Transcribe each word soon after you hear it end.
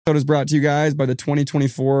Episode is brought to you guys by the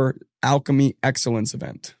 2024 Alchemy Excellence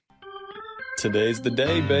event. Today's the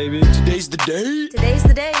day, baby. Today's the day. Today's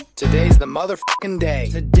the day. Today's the motherfucking day.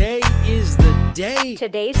 Today is the day.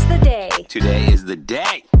 Today's the day. Today is the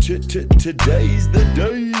day. Today's the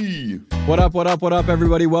day. What up,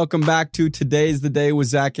 everybody? Welcome back to Today's the Day with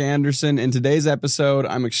Zach Anderson. In today's episode,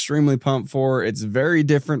 I'm extremely pumped for. It's very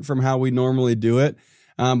different from how we normally do it,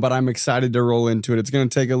 but I'm excited to roll into it. It's going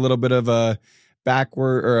to take a little bit of a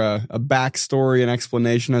backward or a backstory and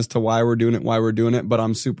explanation as to why we're doing it, but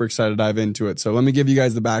I'm super excited to dive into it. So let me give you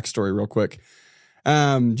guys the backstory real quick.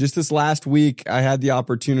 Just this last week, I had the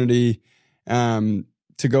opportunity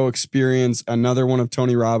to go experience another one of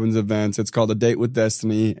Tony Robbins' events. It's called A Date with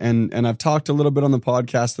Destiny. And I've talked a little bit on the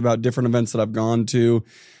podcast about different events that I've gone to.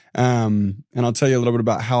 And I'll tell you a little bit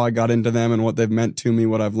about how I got into them and what they've meant to me,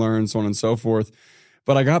 what I've learned, so on and so forth.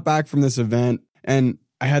 But I got back from this event and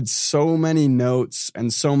I had so many notes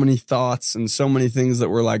and so many thoughts and so many things that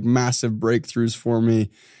were like massive breakthroughs for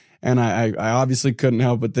me. And I obviously couldn't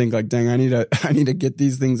help but think like, dang, I need to get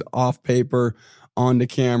these things off paper onto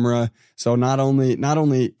camera. So not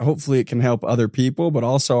only hopefully it can help other people, but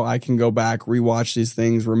also I can go back, rewatch these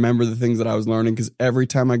things, remember the things that I was learning. Cause every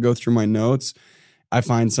time I go through my notes, I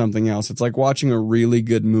find something else. It's like watching a really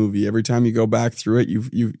good movie. Every time you go back through it,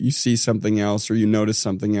 you see something else or you notice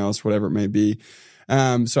something else, whatever it may be.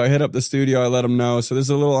 So I hit up the studio, I let them know. So this is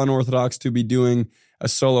a little unorthodox to be doing a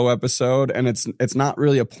solo episode, and it's not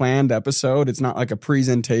really a planned episode. It's not like a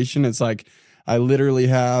presentation. It's like I literally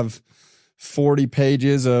have 40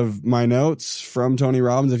 pages of my notes from Tony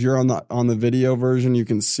Robbins. If you're on the video version, you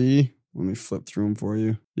can see. Let me flip through them for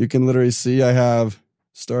you. You can literally see I have,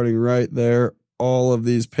 starting right there, all of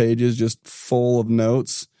these pages just full of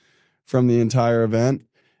notes from the entire event.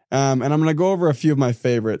 And I'm going to go over a few of my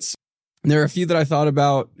favorites. There are a few that I thought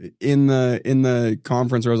about in the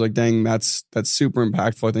conference where I was like, dang, that's super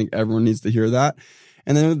impactful. I think everyone needs to hear that.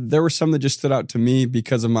 And then there were some that just stood out to me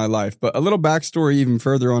because of my life. But a little backstory even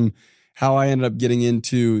further on how I ended up getting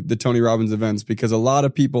into the Tony Robbins events, because a lot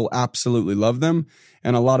of people absolutely love them.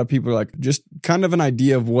 And a lot of people are like, just kind of an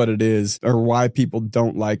idea of what it is or why people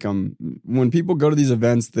don't like them. When people go to these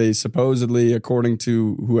events, they supposedly, according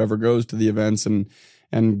to whoever goes to the events and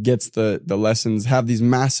gets the lessons, have these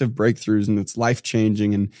massive breakthroughs, and it's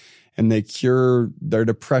life-changing, and they cure their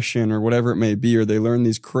depression or whatever it may be, or they learn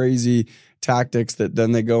these crazy tactics that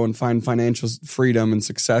then they go and find financial freedom and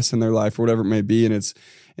success in their life or whatever it may be. And it's,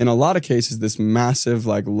 in a lot of cases, this massive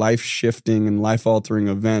like life-shifting and life-altering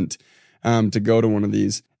event to go to one of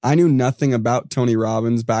these. I knew nothing about Tony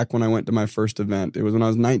Robbins back when I went to my first event. It was when I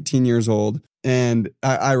was 19 years old. And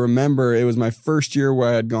I remember it was my first year where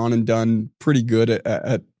I had gone and done pretty good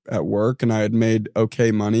at work, and I had made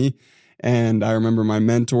okay money. And I remember my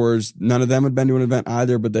mentors, none of them had been to an event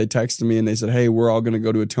either, but they texted me and they said, hey, we're all going to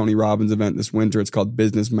go to a Tony Robbins event this winter. It's called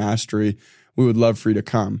Business Mastery. We would love for you to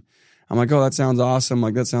come. I'm like, oh, that sounds awesome.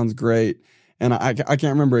 Like, that sounds great. And I can't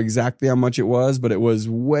remember exactly how much it was, but it was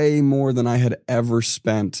way more than I had ever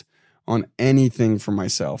spent on anything for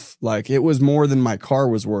myself. Like, it was more than my car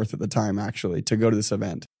was worth at the time, actually, to go to this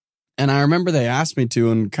event. And I remember they asked me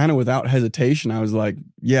to, and kind of without hesitation, I was like,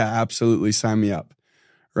 yeah, absolutely, sign me up.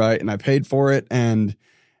 Right. And I paid for it. And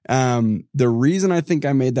the reason I think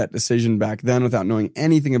I made that decision back then without knowing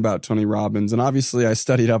anything about Tony Robbins, and obviously I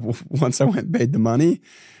studied up once I went and paid the money,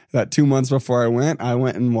 that 2 months before I went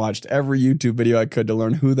and watched every YouTube video I could to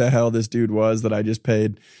learn who the hell this dude was that I just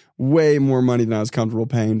paid way more money than I was comfortable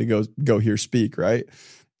paying to go hear speak, right?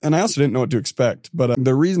 And I also didn't know what to expect. But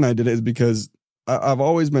the reason I did it is because I've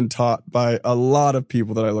always been taught by a lot of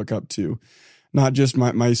people that I look up to, not just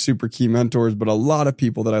my super key mentors, but a lot of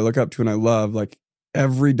people that I look up to and I love. Like,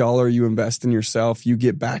 every dollar you invest in yourself, you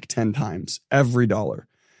get back 10 times, every dollar,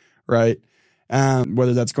 right?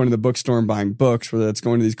 Whether that's going to the bookstore and buying books, whether that's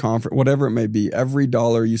going to these conferences, whatever it may be, every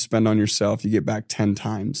dollar you spend on yourself, you get back 10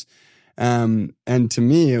 times. And to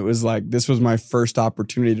me, it was like, this was my first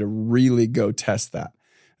opportunity to really go test that.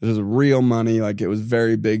 This was real money. Like, it was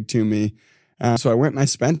very big to me. So I went and I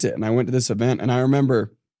spent it, and I went to this event, and I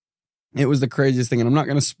remember it was the craziest thing. And I'm not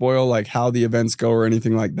going to spoil like how the events go or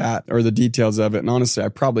anything like that, or the details of it. And honestly, I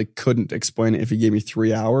probably couldn't explain it if you gave me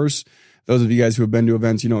 3 hours. Those of you guys who have been to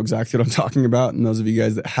events, you know exactly what I'm talking about. And those of you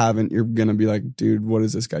guys that haven't, you're going to be like, dude, what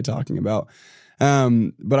is this guy talking about?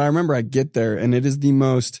 But I remember I get there, and it is the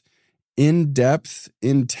most in-depth,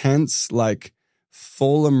 intense, like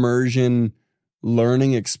full immersion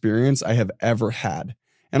learning experience I have ever had.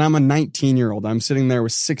 And I'm a 19-year-old. I'm sitting there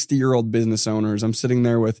with 60-year-old business owners. I'm sitting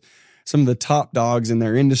there with some of the top dogs in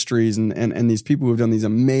their industries and these people who have done these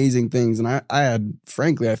amazing things. And I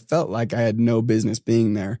felt like I had no business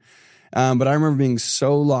being there. But I remember being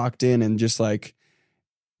so locked in and just like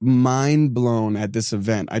mind blown at this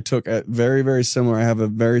event. I took a very, very similar, I have a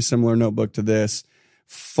very similar notebook to this,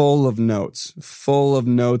 full of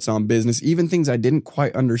notes on business, even things I didn't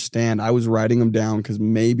quite understand. I was writing them down because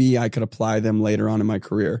maybe I could apply them later on in my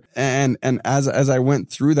career. And as I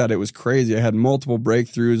went through that, it was crazy. I had multiple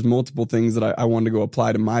breakthroughs, multiple things that I wanted to go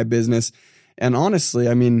apply to my business. And honestly,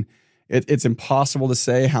 I mean, it's impossible to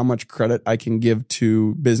say how much credit I can give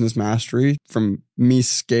to Business Mastery from me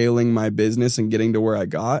scaling my business and getting to where I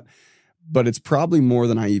got, but it's probably more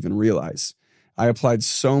than I even realize. I applied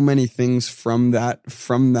so many things from that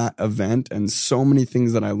event and so many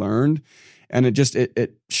things that I learned, and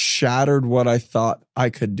it shattered what I thought I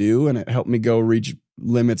could do, and it helped me go reach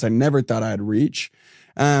limits I never thought I'd reach.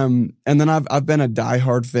 And then I've been a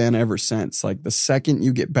diehard fan ever since. Like the second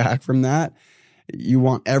you get back from that, you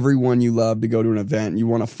want everyone you love to go to an event. You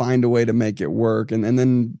want to find a way to make it work. And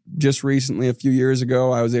then just recently, a few years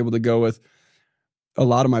ago, I was able to go with a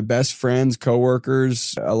lot of my best friends,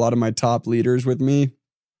 coworkers, a lot of my top leaders with me.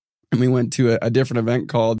 And we went to a different event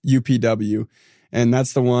called UPW. And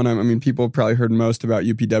that's the one, I mean, people have probably heard most about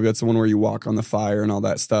UPW. That's the one where you walk on the fire and all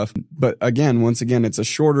that stuff. But once again, it's a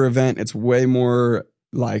shorter event. It's way more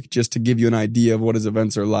like just to give you an idea of what his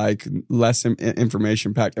events are like, less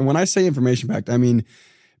information packed. And when I say information packed, I mean,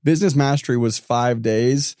 Business Mastery was 5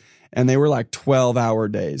 days and they were like 12-hour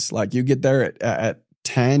days. Like you get there at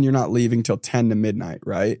 10, you're not leaving till 10 to midnight,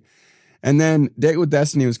 right? And then Date with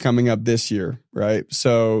Destiny was coming up this year, right?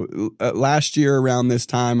 So last year around this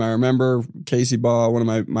time, I remember Casey Ball, one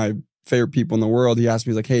of my favorite people in the world, he asked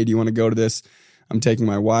me, he's like, hey, do you want to go to this? I'm taking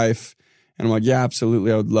my wife. And I'm like, yeah,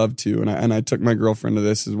 absolutely. I would love to. And I took my girlfriend to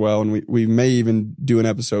this as well. And we may even do an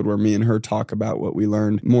episode where me and her talk about what we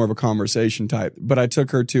learned, more of a conversation type. But I took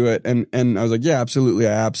her to it and I was like, yeah, absolutely.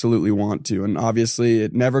 I absolutely want to. And obviously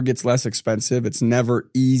it never gets less expensive. It's never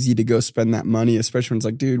easy to go spend that money, especially when it's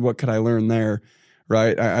like, dude, what could I learn there?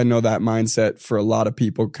 Right. I know that mindset for a lot of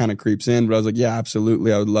people kind of creeps in, but I was like, yeah,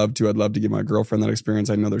 absolutely. I would love to. I'd love to give my girlfriend that experience.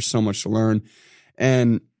 I know there's so much to learn.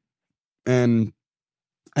 And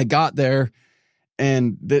I got there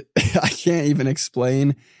and I can't even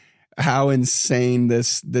explain how insane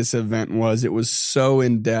this event was. It was so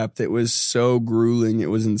in depth. It was so grueling. It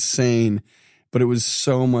was insane, but it was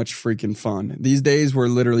so much freaking fun. These days were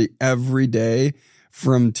literally every day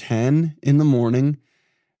from 10 in the morning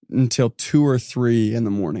until 2 or 3 in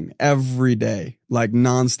the morning, every day, like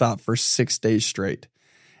nonstop for 6 days straight.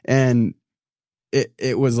 And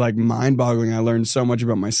it was like mind boggling. I learned so much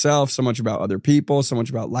about myself, so much about other people, so much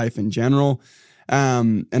about life in general.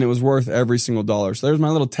 And it was worth every single dollar. So there's my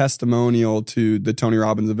little testimonial to the Tony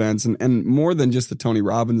Robbins events and more than just the Tony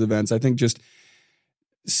Robbins events. I think just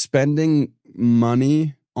spending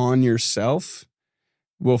money on yourself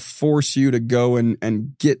will force you to go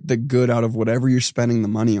and get the good out of whatever you're spending the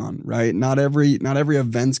money on, right? Not every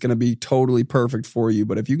event's going to be totally perfect for you,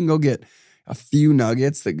 but if you can go get a few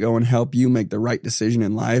nuggets that go and help you make the right decision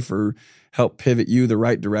in life or help pivot you the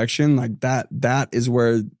right direction, like that is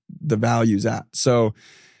where the value's at. So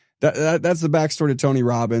that's the backstory to Tony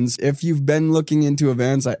Robbins. If you've been looking into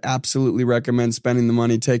events, I absolutely recommend spending the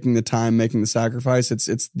money, taking the time, making the sacrifice.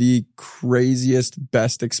 It's the craziest,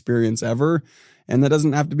 best experience ever. And that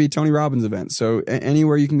doesn't have to be Tony Robbins event. So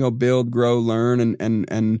anywhere you can go build, grow, learn,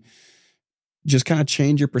 and just kind of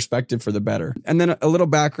change your perspective for the better. And then a little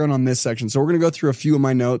background on this section. So we're going to go through a few of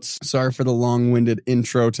my notes. Sorry for the long-winded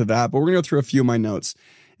intro to that, but we're going to go through a few of my notes.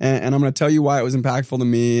 And I'm going to tell you why it was impactful to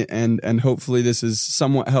me, and hopefully this is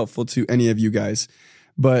somewhat helpful to any of you guys.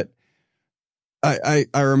 But I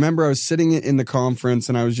remember I was sitting in the conference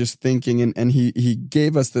and I was just thinking, and he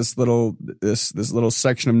gave us this little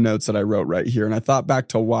section of notes that I wrote right here. And I thought back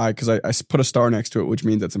to why, because I put a star next to it, which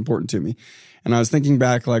means that's important to me. And I was thinking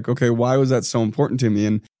back like, okay, why was that so important to me?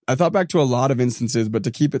 And I thought back to a lot of instances, but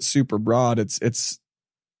to keep it super broad,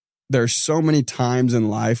 there's so many times in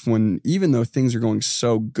life when even though things are going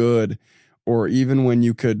so good, or even when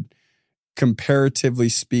you could, comparatively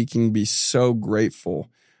speaking, be so grateful,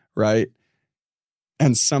 right?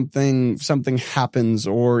 And something happens,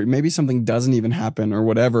 or maybe something doesn't even happen or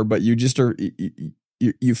whatever, but you just are,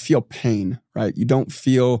 you feel pain, right? You don't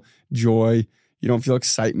feel joy. You don't feel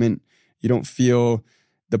excitement. You don't feel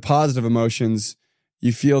the positive emotions.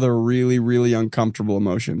 You feel the really, really uncomfortable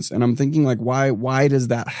emotions. And I'm thinking like, why does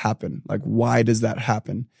that happen? Like, why does that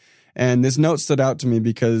happen? And this note stood out to me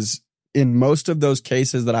because in most of those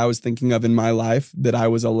cases that I was thinking of in my life that I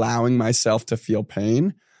was allowing myself to feel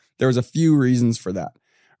pain, there was a few reasons for that,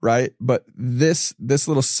 right? But this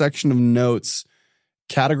little section of notes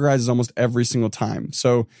categorizes almost every single time.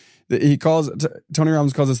 So Tony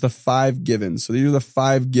Robbins calls this the 5 givens. So these are the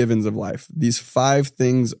 5 givens of life. These 5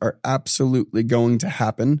 things are absolutely going to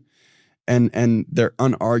happen, and they're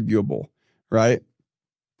unarguable, right?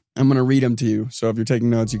 I'm going to read them to you. So if you're taking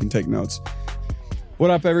notes, you can take notes. What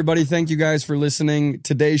up, everybody? Thank you guys for listening.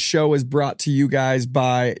 Today's show is brought to you guys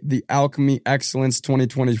by the Alchemy Excellence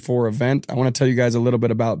 2024 event. I want to tell you guys a little bit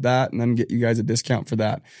about that and then get you guys a discount for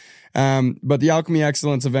that. But the Alchemy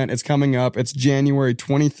Excellence event is coming up. It's January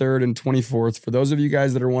 23rd and 24th. For those of you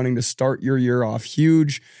guys that are wanting to start your year off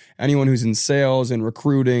huge, anyone who's in sales and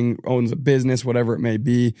recruiting, owns a business, whatever it may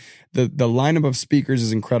be, the lineup of speakers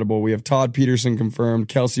is incredible. We have Todd Peterson confirmed,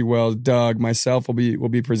 Kelsey Wells, Doug, myself will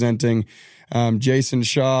be presenting, Jason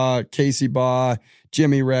Shaw, Casey Baugh,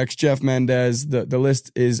 Jimmy Rex, Jeff Mendez. The list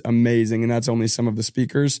is amazing, and that's only some of the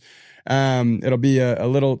speakers. It'll be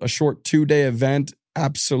a short 2-day event.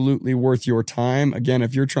 Absolutely worth your time. Again,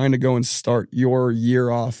 if you're trying to go and start your year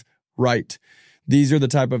off right, these are the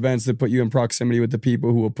type of events that put you in proximity with the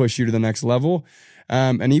people who will push you to the next level.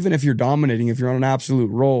 And even if you're dominating, if you're on an absolute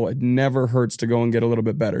roll, it never hurts to go and get a little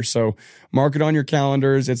bit better. So mark it on your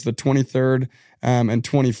calendars. It's the 23rd and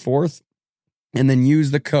 24th. And then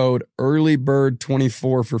use the code EARLYBIRD24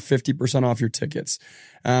 for 50% off your tickets.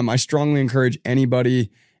 I strongly encourage anybody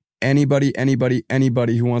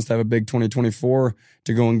who wants to have a big 2024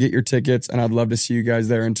 to go and get your tickets. And I'd love to see you guys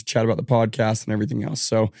there and to chat about the podcast and everything else.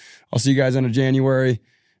 So I'll see you guys in January.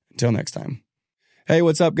 Until next time. Hey,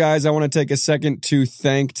 what's up, guys? I want to take a second to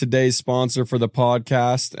thank today's sponsor for the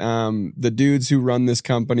podcast. The dudes who run this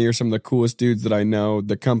company are some of the coolest dudes that I know.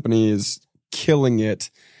 The company is killing it.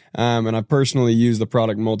 And I personally used the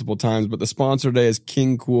product multiple times, but the sponsor today is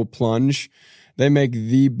King Cool Plunge. They make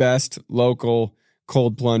the best local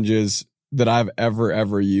cold plunges that I've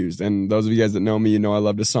ever used. And those of you guys that know me, you know I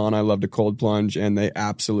love to sauna, I love to cold plunge, and they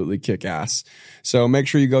absolutely kick ass. So make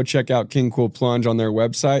sure you go check out King Cool Plunge on their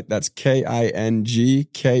website. That's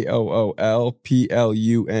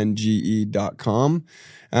KINGKOOLPLUNGE.com.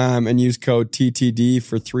 And use code TTD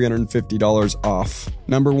for $350 off.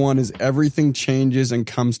 Number 1 is everything changes and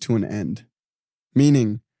comes to an end.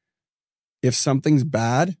 Meaning, if something's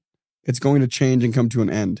bad, it's going to change and come to an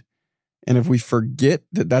end. And if we forget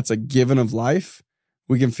that that's a given of life,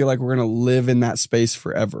 we can feel like we're going to live in that space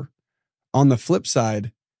forever. On the flip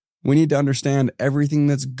side, we need to understand everything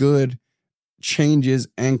that's good changes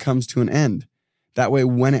and comes to an end. That way,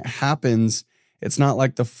 when it happens, it's not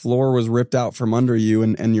like the floor was ripped out from under you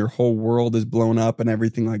and your whole world is blown up and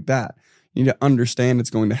everything like that. You need to understand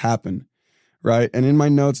it's going to happen, right? And in my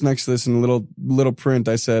notes next to this in little print,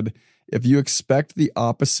 I said, if you expect the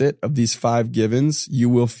opposite of these 5 givens, you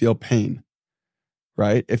will feel pain,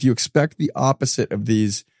 right? If you expect the opposite of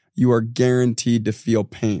these, you are guaranteed to feel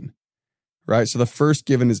pain, right? So the first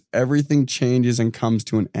given is everything changes and comes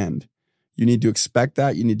to an end. You need to expect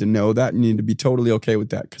that. You need to know that. You need to be totally okay with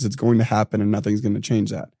that because it's going to happen and nothing's going to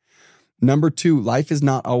change that. Number 2, life is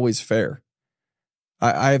not always fair.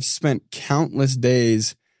 I have spent countless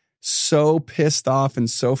days so pissed off and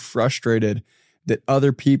so frustrated that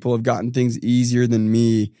other people have gotten things easier than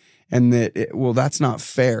me and that's not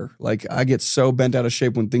fair. Like I get so bent out of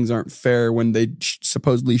shape when things aren't fair when they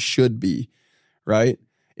supposedly should be, right?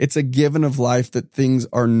 It's a given of life that things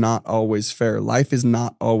are not always fair. Life is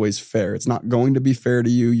not always fair. It's not going to be fair to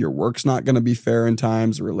you. Your work's not going to be fair in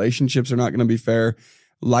times. Relationships are not going to be fair.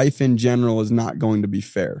 Life in general is not going to be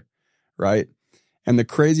fair, right? And the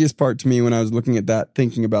craziest part to me when I was looking at that,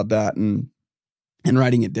 thinking about that and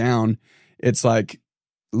writing it down, it's like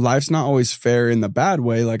life's not always fair in the bad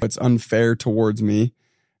way. Like it's unfair towards me,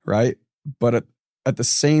 right? But at the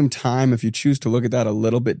same time, if you choose to look at that a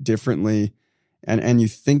little bit differently, and you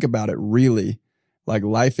think about it really, like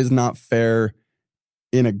life is not fair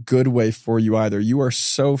in a good way for you either. You are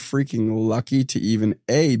so freaking lucky to even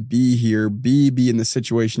A, be here, B, be in the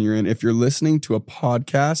situation you're in. If you're listening to a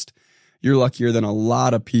podcast, you're luckier than a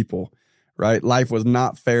lot of people, right? Life was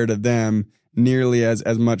not fair to them nearly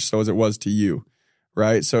as much so as it was to you,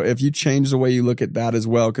 right? So if you change the way you look at that as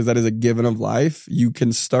well, because that is a given of life, you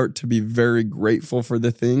can start to be very grateful for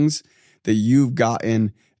the things that you've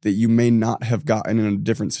gotten that you may not have gotten in a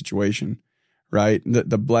different situation, right?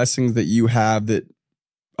 The blessings that you have that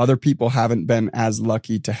other people haven't been as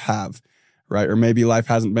lucky to have, right? Or maybe life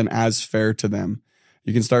hasn't been as fair to them.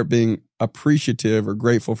 You can start being appreciative or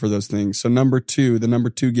grateful for those things. So the number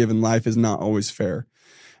 2 given life is not always fair.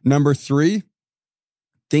 Number 3,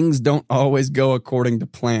 things don't always go according to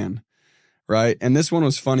plan, right? And this one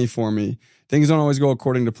was funny for me. Things don't always go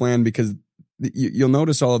according to plan because you'll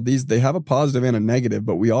notice all of these, they have a positive and a negative,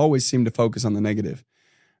 but we always seem to focus on the negative,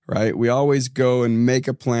 right? We always go and make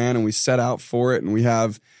a plan and we set out for it and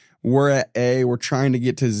we're at A, we're trying to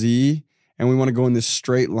get to Z and we want to go in this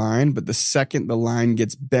straight line. But the second the line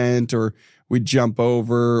gets bent or we jump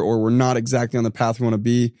over or we're not exactly on the path we want to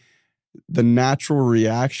be, the natural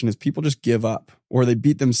reaction is people just give up or they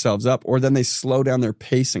beat themselves up or then they slow down their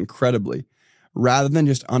pace incredibly rather than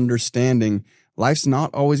just understanding life's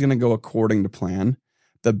not always going to go according to plan.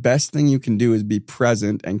 The best thing you can do is be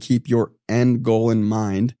present and keep your end goal in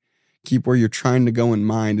mind, keep where you're trying to go in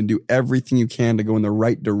mind and do everything you can to go in the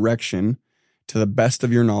right direction to the best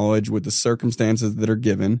of your knowledge with the circumstances that are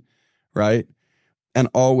given, right? And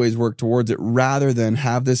always work towards it rather than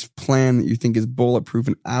have this plan that you think is bulletproof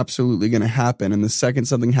and absolutely going to happen. And the second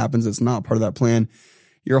something happens that's not part of that plan,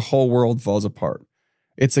 your whole world falls apart.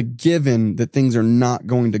 It's a given that things are not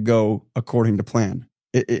going to go according to plan.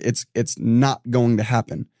 It's not going to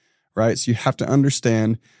happen, right? So you have to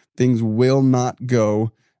understand things will not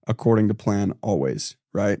go according to plan always,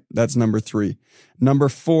 right? That's number 3. Number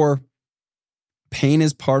 4, pain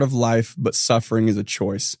is part of life, but suffering is a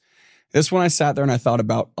choice. This one I sat there and I thought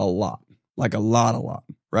about a lot, like a lot,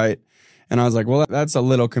 right? And I was like, well, that's a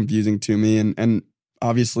little confusing to me. And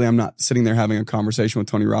obviously I'm not sitting there having a conversation with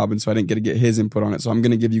Tony Robbins, so I didn't get to get his input on it. So I'm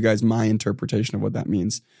going to give you guys my interpretation of what that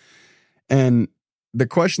means. And the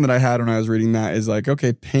question that I had when I was reading that is like,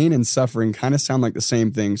 okay, pain and suffering kind of sound like the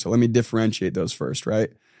same thing. So let me differentiate those first, right?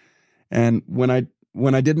 And when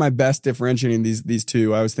I did my best differentiating these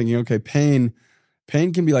two, I was thinking, okay, pain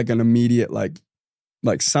can be like an immediate, like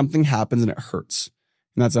something happens and it hurts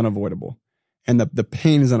and that's unavoidable. And the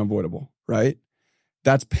pain is unavoidable, right?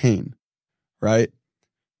 That's pain, right?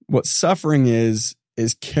 What suffering is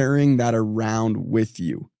carrying that around with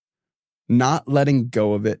you, not letting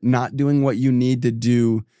go of it, not doing what you need to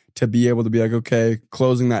do to be able to be like, okay,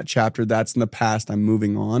 closing that chapter, that's in the past, I'm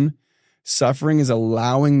moving on. Suffering is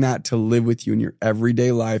allowing that to live with you in your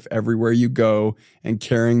everyday life, everywhere you go, and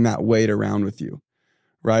carrying that weight around with you,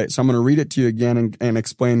 right? So I'm going to read it to you again and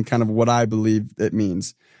explain kind of what I believe it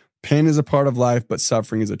means. Pain is a part of life, but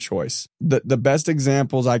suffering is a choice. The best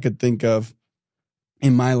examples I could think of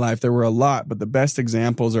in my life, there were a lot, but the best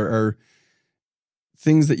examples are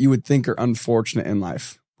things that you would think are unfortunate in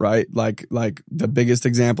life, right? Like the biggest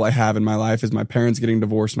example I have in my life is my parents getting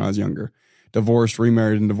divorced when I was younger. Divorced,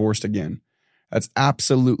 remarried, and divorced again. That's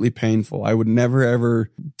absolutely painful. I would never, ever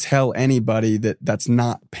tell anybody that that's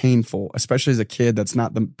not painful, especially as a kid. That's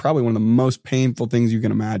not probably one of the most painful things you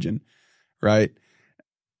can imagine, right?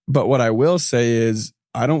 But what I will say is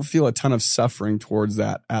I don't feel a ton of suffering towards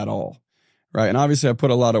that at all, right? And obviously I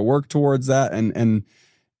put a lot of work towards that and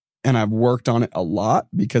I've worked on it a lot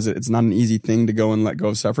because it's not an easy thing to go and let go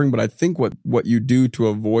of suffering. But I think what you do to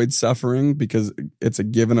avoid suffering, because it's a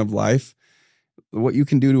given of life, what you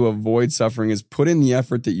can do to avoid suffering is put in the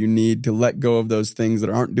effort that you need to let go of those things that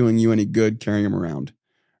aren't doing you any good, carrying them around,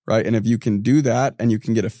 right? And if you can do that and you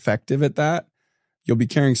can get effective at that, you'll be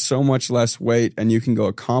carrying so much less weight and you can go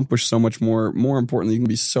accomplish so much more. More importantly, you can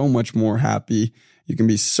be so much more happy. You can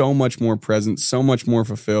be so much more present, so much more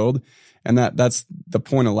fulfilled. And that's the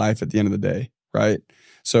point of life at the end of the day, right?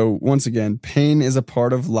 So once again, pain is a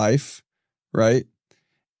part of life, right?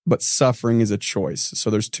 But suffering is a choice. So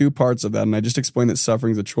there's 2 parts of that. And I just explained that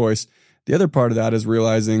suffering is a choice. The other part of that is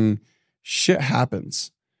realizing shit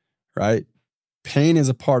happens, right? Pain is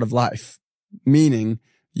a part of life, meaning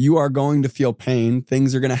you are going to feel pain.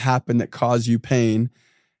 Things are going to happen that cause you pain.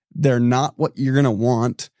 They're not what you're going to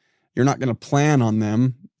want. You're not going to plan on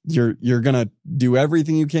them. You're going to do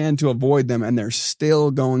everything you can to avoid them, and they're still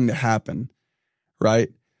going to happen, right?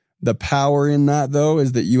 The power in that, though,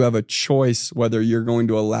 is that you have a choice whether you're going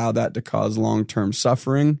to allow that to cause long-term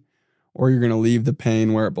suffering or you're going to leave the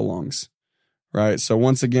pain where it belongs, right? So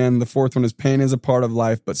once again, the 4th one is pain is a part of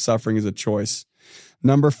life, but suffering is a choice.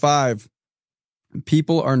 Number 5,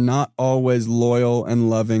 people are not always loyal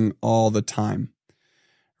and loving all the time,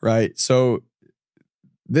 right? So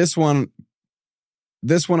this one,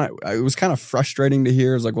 it was kind of frustrating to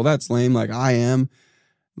hear. It was like, well, that's lame. Like I am.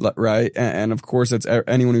 Right. And of course, it's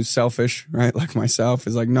anyone who's selfish, right? Like myself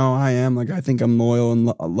is like, no, I am. Like, I think I'm loyal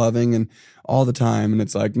and loving and all the time. And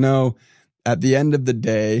it's like, no, at the end of the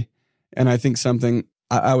day. And I think something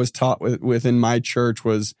I was taught within my church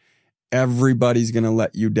was everybody's going to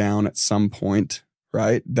let you down at some point,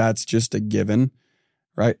 right? That's just a given,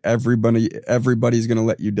 right? Everybody's going to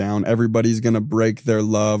let you down. Everybody's going to break their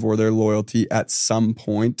love or their loyalty at some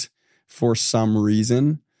point for some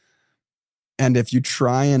reason. And if you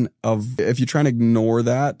try and ignore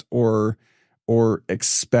that or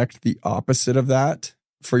expect the opposite of that,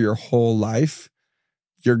 for your whole life,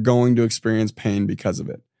 you're going to experience pain because of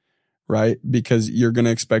it, right? Because you're going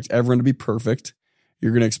to expect everyone to be perfect.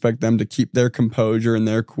 You're going to expect them to keep their composure and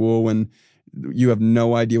their cool when you have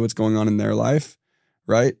no idea what's going on in their life,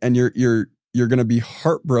 right? And you're going to be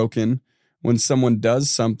heartbroken when someone does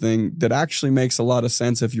something that actually makes a lot of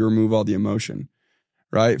sense if you remove all the emotion,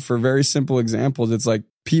 right? For very simple examples, it's like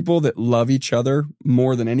people that love each other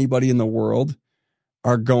more than anybody in the world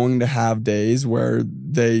are going to have days where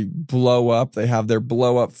they blow up, they have their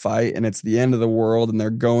blow up fight, and it's the end of the world and they're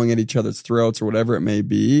going at each other's throats or whatever it may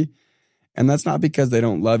be. And that's not because they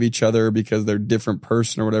don't love each other, because they're a different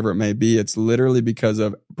person or whatever it may be. It's literally because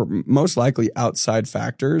of most likely outside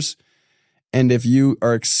factors. And if you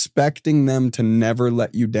are expecting them to never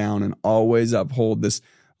let you down and always uphold this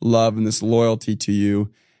love and this loyalty to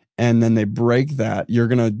you, and then they break that, you're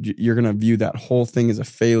gonna view that whole thing as a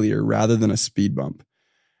failure rather than a speed bump,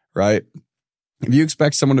 right? If you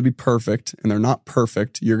expect someone to be perfect and they're not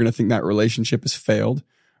perfect, you're gonna think that relationship has failed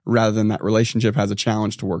rather than that relationship has a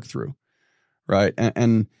challenge to work through, right?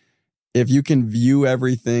 And if you can view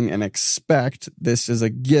everything and expect this as a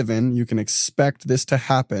given, you can expect this to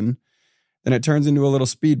happen, then it turns into a little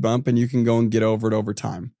speed bump and you can go and get over it over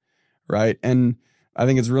time, right? And I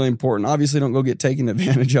think it's really important. Obviously, don't go get taken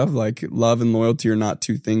advantage of. Like, love and loyalty are not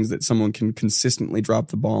two things that someone can consistently drop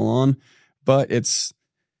the ball on, but it's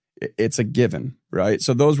a given, right?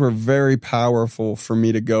 So those were very powerful for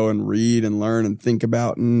me to go and read and learn and think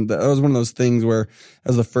about. And that was one of those things where that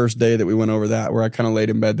was the first day that we went over that, where I kind of laid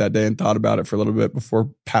in bed that day and thought about it for a little bit before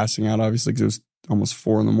passing out, obviously, because it was almost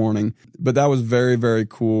 4 a.m. But that was very, very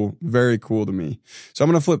cool to me. So I'm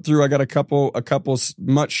going to flip through. I got a couple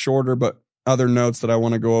much shorter, but other notes that I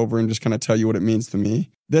want to go over and just kind of tell you what it means to me.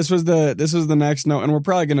 This was the next note, and we're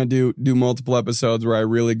probably going to do multiple episodes where I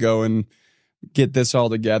really go and get this all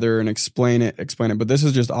together and explain it. But this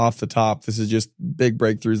is just off the top. This is just big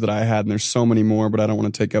breakthroughs that I had, and there's so many more, but I don't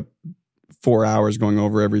want to take up 4 hours going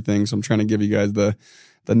over everything. So I'm trying to give you guys the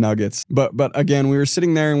nuggets. But again, we were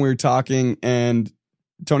sitting there and we were talking, and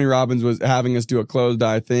Tony Robbins was having us do a closed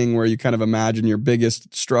eye thing where you kind of imagine your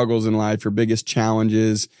biggest struggles in life, your biggest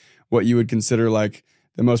challenges, what you would consider like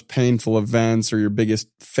the most painful events or your biggest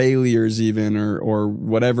failures even, or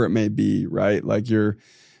whatever it may be, right? Like the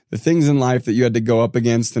things in life that you had to go up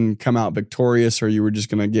against and come out victorious, or you were just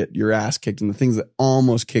going to get your ass kicked, and the things that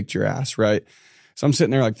almost kicked your ass, right? So I'm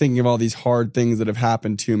sitting there like thinking of all these hard things that have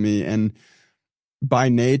happened to me, and by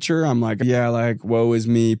nature, I'm like, yeah, like, woe is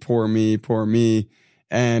me, poor me, poor me.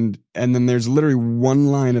 And then there's literally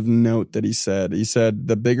one line of note that he said,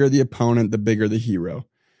 the bigger the opponent, the bigger the hero.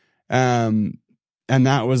 And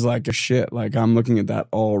that was like a shit. Like, I'm looking at that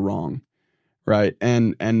all wrong. Right.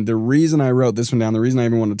 And the reason I wrote this one down, the reason I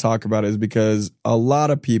even want to talk about it is because a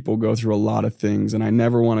lot of people go through a lot of things, and I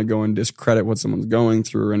never want to go and discredit what someone's going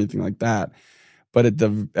through or anything like that. But at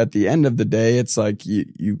the end of the day, it's like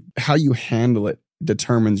you how you handle it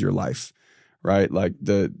determines your life, right? Like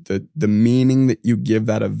the meaning that you give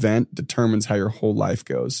that event determines how your whole life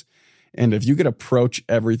goes. And if you could approach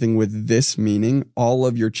everything with this meaning, all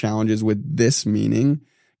of your challenges with this meaning,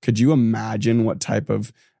 could you imagine what type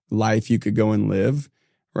of life you could go and live,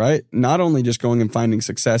 right? Not only just going and finding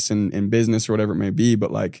success in business or whatever it may be,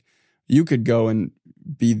 but like you could go and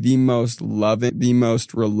be the most loving, the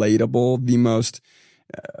most relatable, the most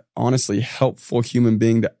honestly helpful human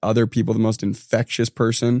being to other people, the most infectious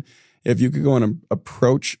person. If you could go and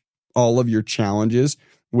approach all of your challenges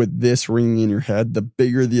with this ringing in your head, the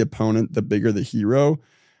bigger the opponent, the bigger the hero.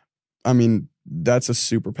 I mean, that's a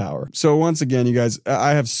superpower. So once again, you guys,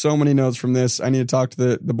 I have so many notes from this. I need to talk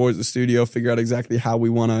to the boys at the studio, figure out exactly how we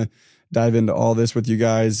want to dive into all this with you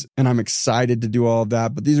guys. And I'm excited to do all of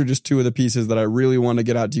that. But these are just two of the pieces that I really want to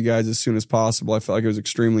get out to you guys as soon as possible. I felt like it was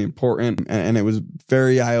extremely important, and it was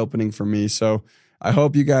very eye-opening for me. So I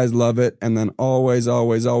hope you guys love it. And then always,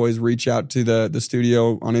 always, always reach out to the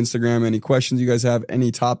studio on Instagram. Any questions you guys have,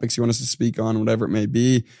 any topics you want us to speak on, whatever it may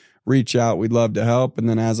be, reach out. We'd love to help. And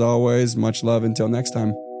then as always, much love until next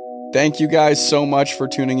time. Thank you guys so much for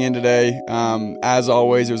tuning in today. As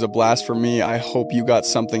always, it was a blast for me. I hope you got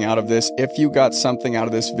something out of this. If you got something out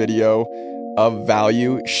of this video of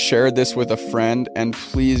value, share this with a friend, and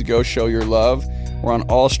please go show your love. We're on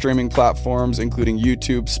all streaming platforms, including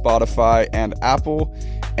YouTube, Spotify, and Apple.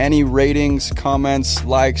 Any ratings, comments,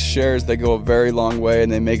 likes, shares, they go a very long way, and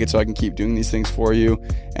they make it so I can keep doing these things for you,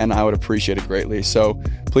 and I would appreciate it greatly. So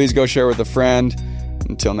please go share with a friend.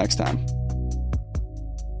 Until next time.